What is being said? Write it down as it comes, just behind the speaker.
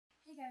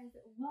guys,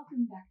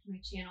 welcome back to my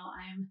channel.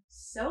 I am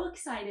so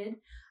excited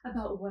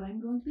about what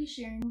I'm going to be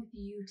sharing with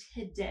you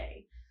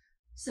today.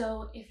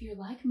 So if you're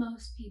like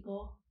most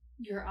people,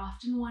 you're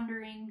often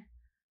wondering,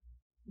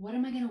 what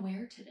am I going to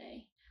wear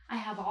today? I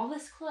have all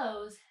this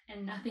clothes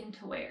and nothing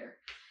to wear.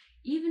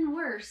 Even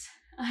worse,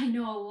 I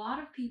know a lot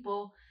of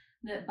people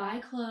that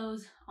buy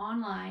clothes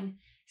online,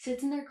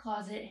 sits in their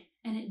closet,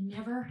 and it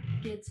never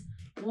gets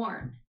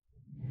worn.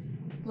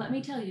 Let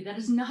me tell you, that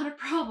is not a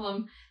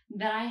problem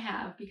that I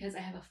have, because I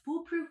have a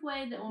foolproof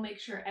way that will make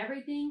sure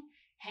everything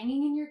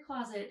hanging in your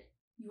closet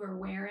you are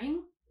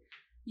wearing,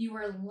 you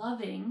are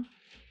loving,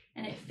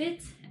 and it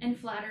fits and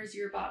flatters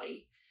your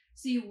body.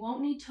 So you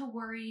won't need to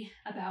worry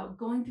about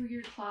going through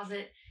your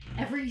closet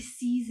every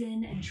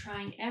season and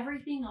trying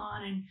everything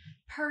on and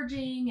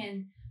purging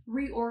and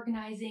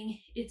reorganizing.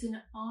 It's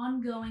an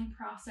ongoing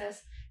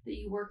process that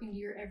you work into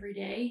your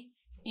everyday,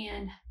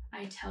 and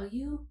I tell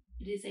you,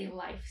 it is a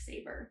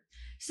lifesaver.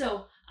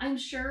 So I'm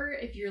sure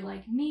if you're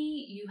like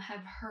me, you have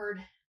heard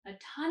a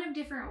ton of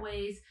different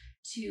ways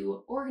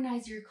to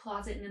organize your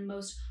closet in the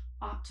most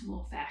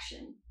optimal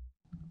fashion.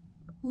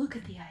 Look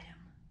at the item.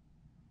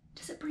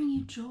 Does it bring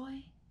you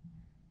joy?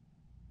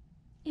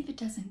 If it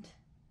doesn't,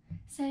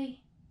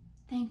 say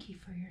thank you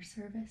for your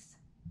service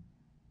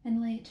and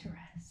lay it to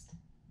rest.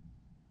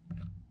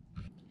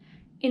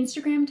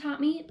 Instagram taught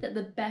me that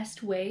the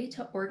best way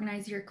to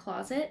organize your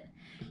closet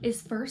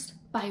is first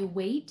by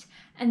weight,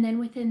 and then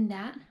within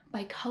that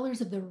by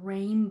colors of the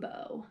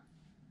rainbow.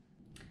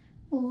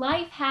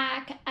 Life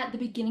hack at the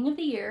beginning of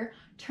the year,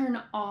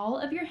 turn all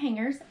of your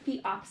hangers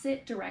the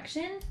opposite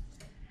direction.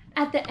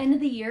 At the end of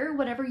the year,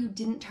 whatever you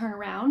didn't turn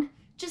around,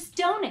 just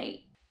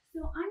donate.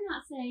 So I'm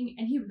not saying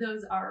any of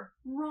those are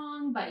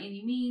wrong by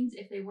any means.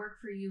 If they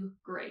work for you,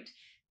 great.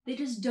 They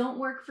just don't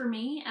work for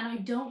me, and I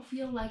don't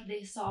feel like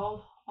they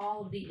solve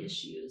all of the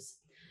issues.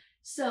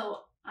 So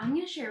I'm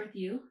going to share with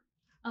you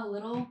a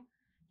little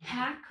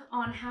hack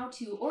on how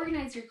to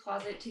organize your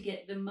closet to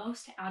get the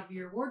most out of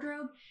your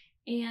wardrobe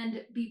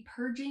and be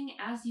purging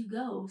as you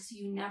go, so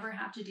you never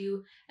have to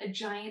do a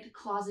giant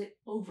closet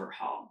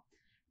overhaul,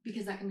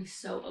 because that can be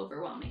so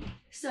overwhelming.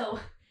 So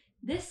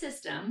this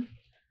system,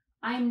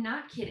 I'm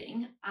not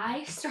kidding,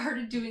 I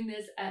started doing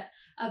this at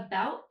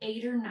about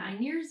 8 or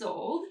 9 years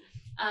old.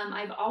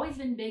 I've always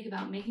been big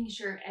about making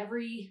sure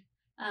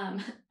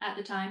at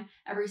the time,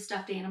 every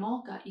stuffed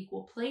animal got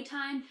equal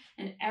playtime,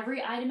 and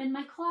every item in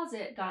my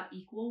closet got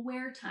equal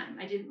wear time.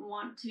 I didn't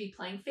want to be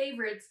playing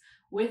favorites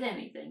with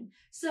anything.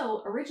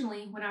 So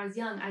originally, when I was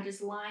young, I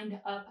just lined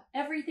up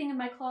everything in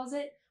my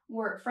closet,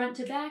 wore it front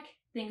to back,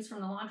 things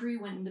from the laundry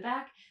went in the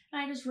back,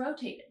 and I just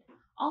rotated.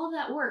 All of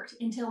that worked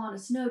until on a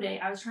snow day,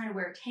 I was trying to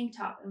wear a tank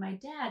top, and my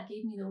dad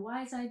gave me the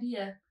wise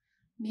idea,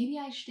 maybe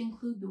I should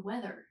include the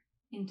weather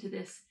into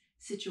this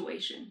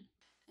situation.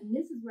 And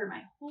this is where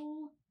my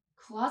whole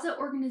closet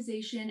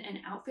organization and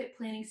outfit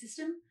planning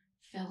system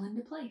fell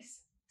into place.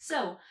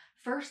 So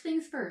first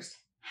things first,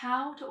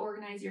 how to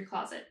organize your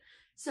closet.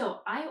 So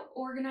I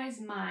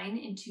organize mine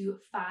into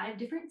 5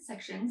 different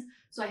sections.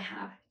 So I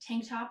have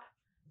tank top,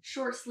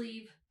 short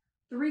sleeve,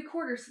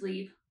 3/4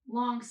 sleeve,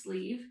 long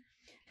sleeve,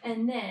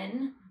 and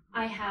then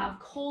I have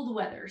cold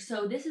weather.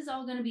 So this is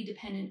all going to be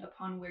dependent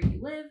upon where you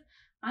live.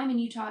 I'm in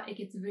Utah, it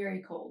gets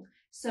very cold.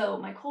 So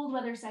my cold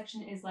weather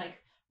section is like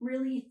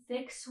really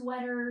thick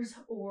sweaters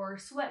or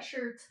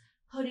sweatshirts,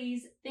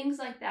 hoodies, things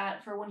like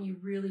that for when you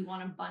really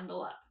want to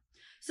bundle up.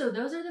 So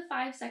those are the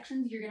 5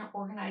 sections you're going to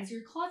organize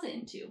your closet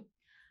into.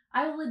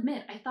 I will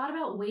admit, I thought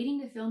about waiting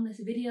to film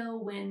this video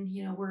when,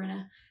 we're in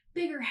a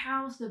bigger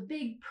house, a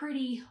big,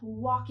 pretty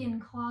walk-in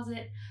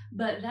closet,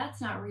 but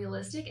that's not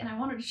realistic, and I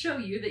wanted to show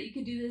you that you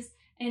could do this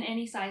in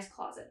any size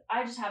closet.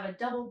 I just have a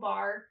double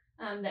bar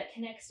that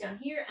connects down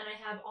here, and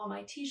I have all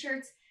my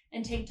t-shirts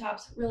and tank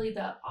tops, really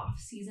the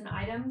off-season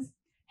items,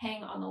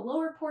 hang on the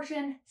lower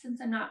portion since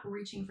I'm not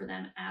reaching for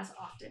them as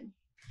often.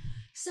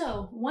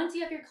 So once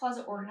you have your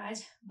closet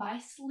organized by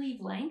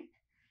sleeve length,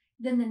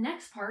 then the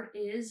next part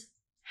is,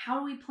 how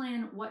do we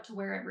plan what to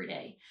wear every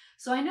day?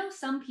 So I know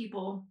some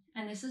people,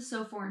 and this is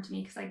so foreign to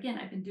me because again,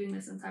 I've been doing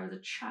this since I was a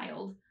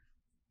child.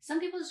 Some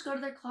people just go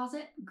to their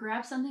closet,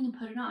 grab something and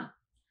put it on.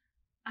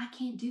 I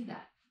can't do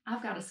that.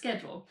 I've got a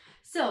schedule.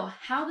 So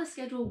how the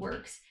schedule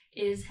works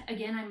is,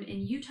 again, I'm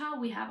in Utah.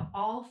 We have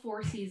all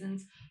 4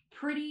 seasons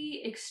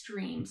pretty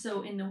extreme.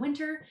 So in the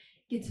winter,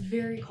 it gets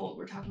very cold.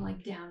 We're talking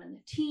like down in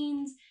the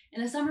teens.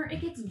 In the summer,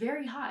 it gets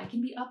very hot. It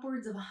can be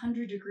upwards of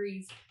 100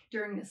 degrees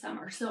during the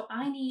summer. So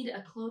I need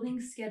a clothing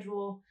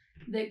schedule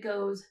that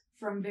goes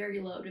from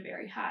very low to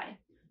very high.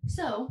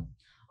 So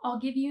I'll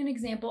give you an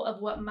example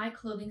of what my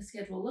clothing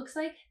schedule looks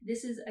like.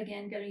 This is,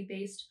 again, going to be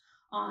based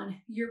on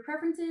your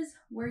preferences,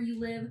 where you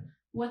live,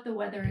 what the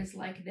weather is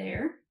like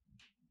there.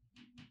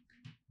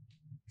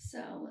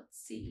 So let's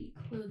see,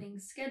 clothing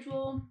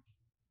schedule.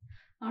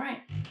 All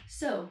right,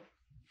 so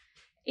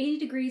 80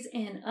 degrees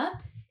and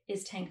up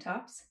is tank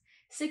tops,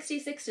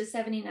 66 to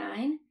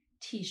 79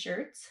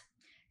 t-shirts,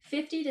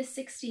 50 to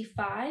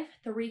 65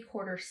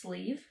 3/4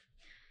 sleeve,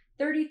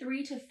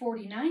 33 to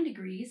 49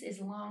 degrees is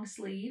long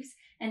sleeves,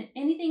 and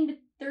anything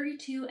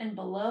 32 and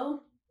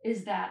below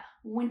is that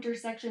winter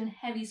section,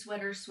 heavy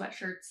sweaters,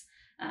 sweatshirts,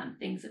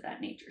 things of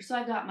that nature. So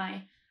I've got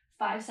my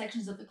 5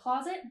 sections of the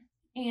closet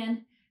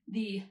and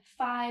the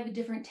 5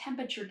 different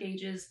temperature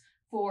gauges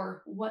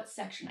for what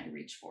section I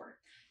reach for.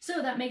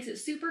 So that makes it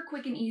super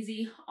quick and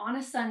easy. On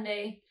a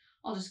Sunday,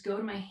 I'll just go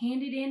to my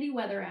handy dandy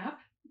weather app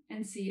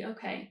and see,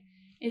 okay,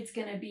 it's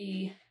gonna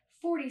be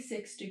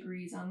 46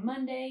 degrees on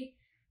Monday,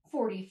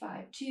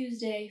 45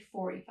 Tuesday,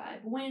 45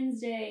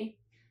 Wednesday.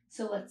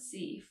 So let's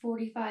see,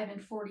 45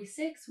 and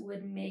 46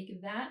 would make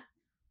that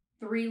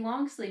 3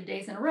 long sleeve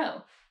days in a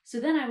row. So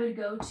then I would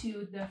go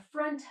to the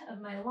front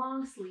of my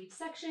long sleeve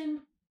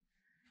section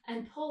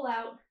and pull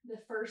out the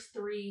first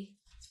 3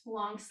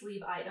 long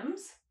sleeve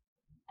items.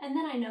 And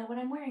then I know what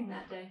I'm wearing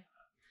that day.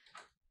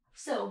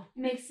 So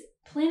it makes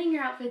planning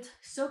your outfits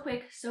so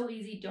quick, so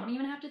easy. Don't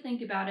even have to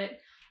think about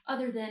it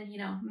other than, you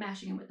know,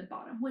 mashing them with the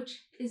bottom,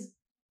 which is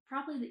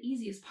probably the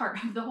easiest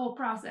part of the whole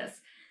process.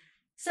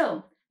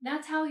 So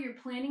that's how you're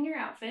planning your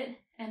outfit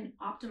and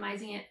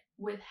optimizing it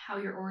with how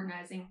you're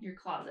organizing your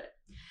closet.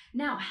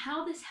 Now,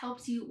 how this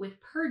helps you with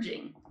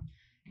purging.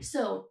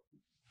 So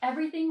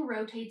everything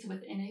rotates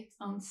within its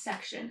own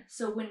section.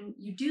 So when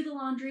you do the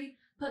laundry,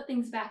 put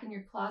things back in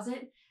your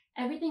closet,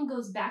 everything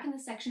goes back in the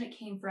section it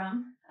came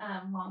from,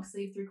 long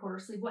sleeve, 3/4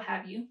 sleeve, what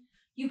have you.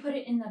 You put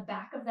it in the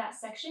back of that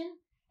section.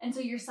 And so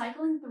you're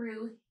cycling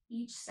through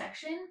each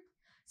section.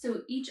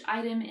 So each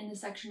item in the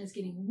section is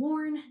getting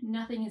worn,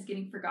 nothing is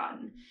getting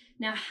forgotten.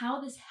 Now,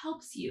 how this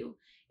helps you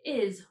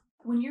is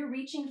when you're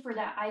reaching for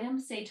that item,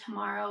 say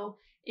tomorrow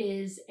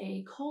is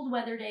a cold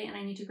weather day and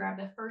I need to grab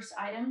the first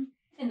item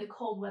in the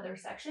cold weather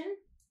section.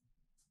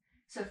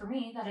 So for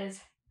me, that is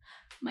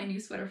my new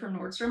sweater from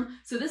Nordstrom.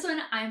 So this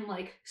one, I'm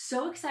like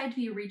so excited to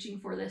be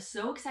reaching for this,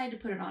 so excited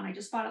to put it on. I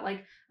just bought it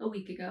like a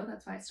week ago.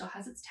 That's why it still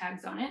has its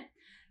tags on it.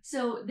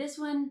 So this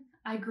one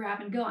I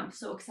grab and go. I'm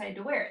so excited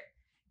to wear it.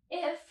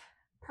 If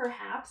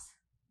perhaps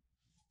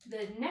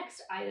the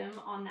next item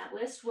on that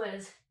list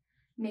was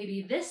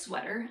maybe this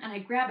sweater and I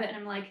grab it and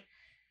I'm like,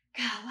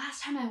 God,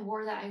 last time I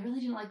wore that, I really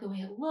didn't like the way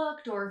it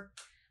looked, or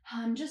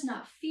I'm just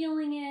not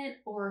feeling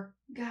it, or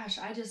gosh,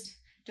 I just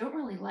don't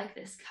really like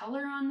this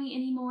color on me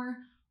anymore.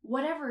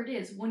 Whatever it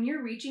is, when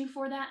you're reaching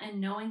for that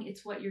and knowing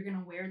it's what you're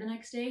gonna wear the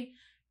next day,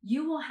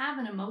 you will have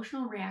an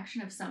emotional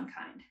reaction of some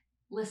kind.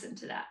 Listen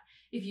to that.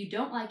 If you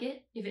don't like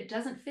it, if it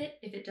doesn't fit,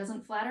 if it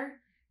doesn't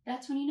flatter,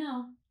 that's when you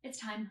know it's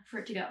time for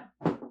it to go.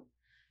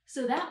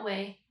 So that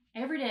way,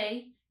 every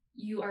day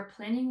you are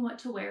planning what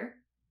to wear,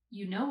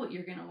 you know what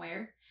you're gonna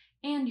wear,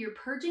 and you're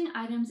purging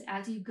items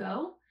as you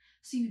go,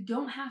 so you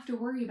don't have to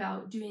worry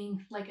about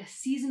doing like a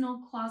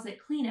seasonal closet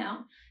clean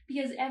out,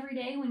 because every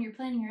day when you're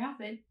planning your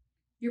outfit,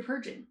 you're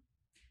purging.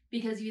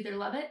 Because you either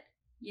love it,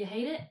 you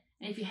hate it,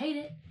 and if you hate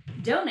it,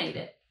 donate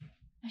it.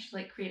 I should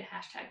like create a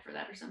hashtag for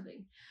that or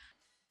something.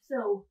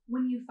 So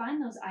when you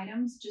find those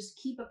items, just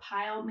keep a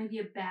pile, maybe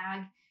a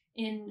bag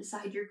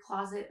inside your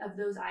closet of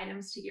those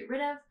items to get rid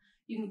of.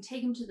 You can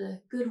take them to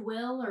the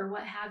Goodwill or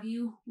what have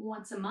you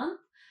once a month.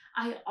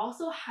 I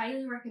also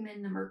highly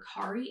recommend the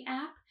Mercari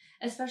app,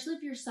 especially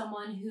if you're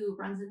someone who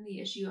runs into the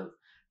issue of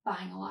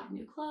buying a lot of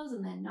new clothes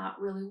and then not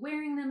really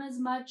wearing them as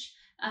much,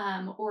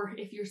 or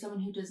if you're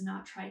someone who does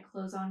not try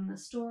clothes on in the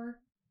store.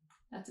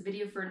 That's a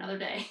video for another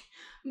day.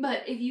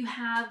 But if you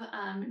have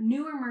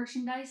newer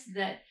merchandise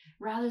that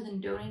rather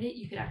than donate it,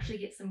 you could actually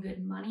get some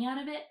good money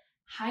out of it,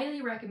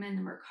 highly recommend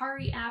the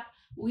Mercari app.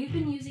 We've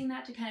been using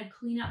that to kind of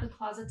clean out the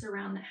closets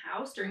around the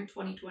house during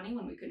 2020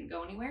 when we couldn't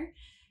go anywhere.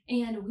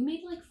 And we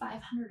made like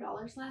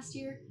 $500 last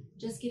year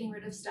just getting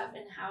rid of stuff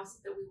in the house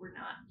that we were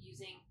not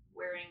using,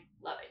 wearing,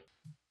 loving.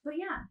 But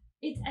yeah,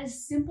 it's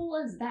as simple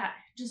as that.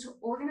 Just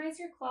organize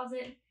your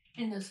closet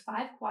in those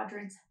 5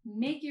 quadrants,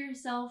 make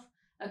yourself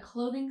a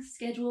clothing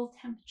schedule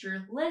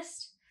temperature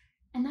list,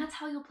 and that's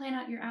how you'll plan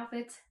out your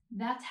outfits.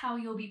 That's how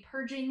you'll be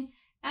purging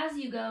as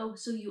you go,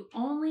 so you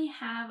only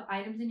have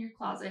items in your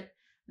closet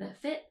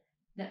that fit,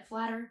 that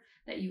flatter,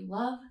 that you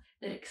love,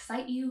 that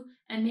excite you,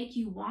 and make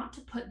you want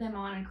to put them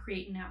on and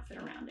create an outfit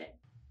around it.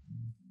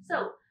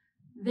 So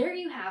there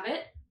you have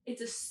it.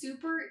 It's a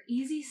super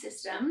easy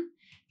system,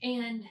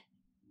 and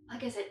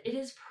like I said, it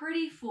is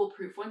pretty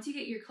foolproof. Once you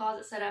get your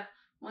closet set up,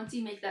 once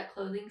you make that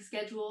clothing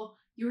schedule,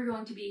 you are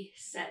going to be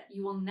set.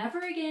 You will never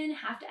again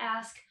have to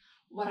ask,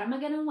 what am I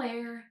gonna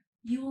wear?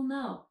 You will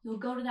know. You'll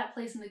go to that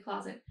place in the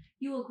closet.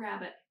 You will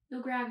grab it.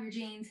 You'll grab your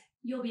jeans.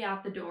 You'll be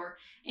out the door,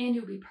 and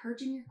you'll be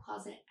purging your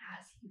closet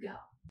as you go.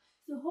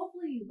 So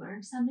hopefully you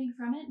learned something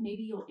from it.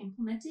 Maybe you'll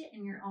implement it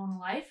in your own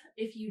life.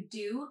 If you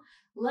do,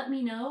 let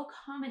me know,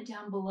 comment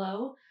down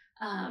below,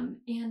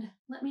 and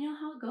let me know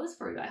how it goes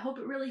for you. I hope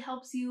it really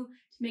helps you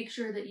to make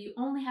sure that you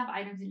only have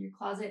items in your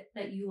closet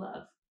that you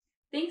love.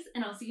 Thanks,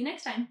 and I'll see you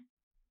next time.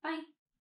 Bye.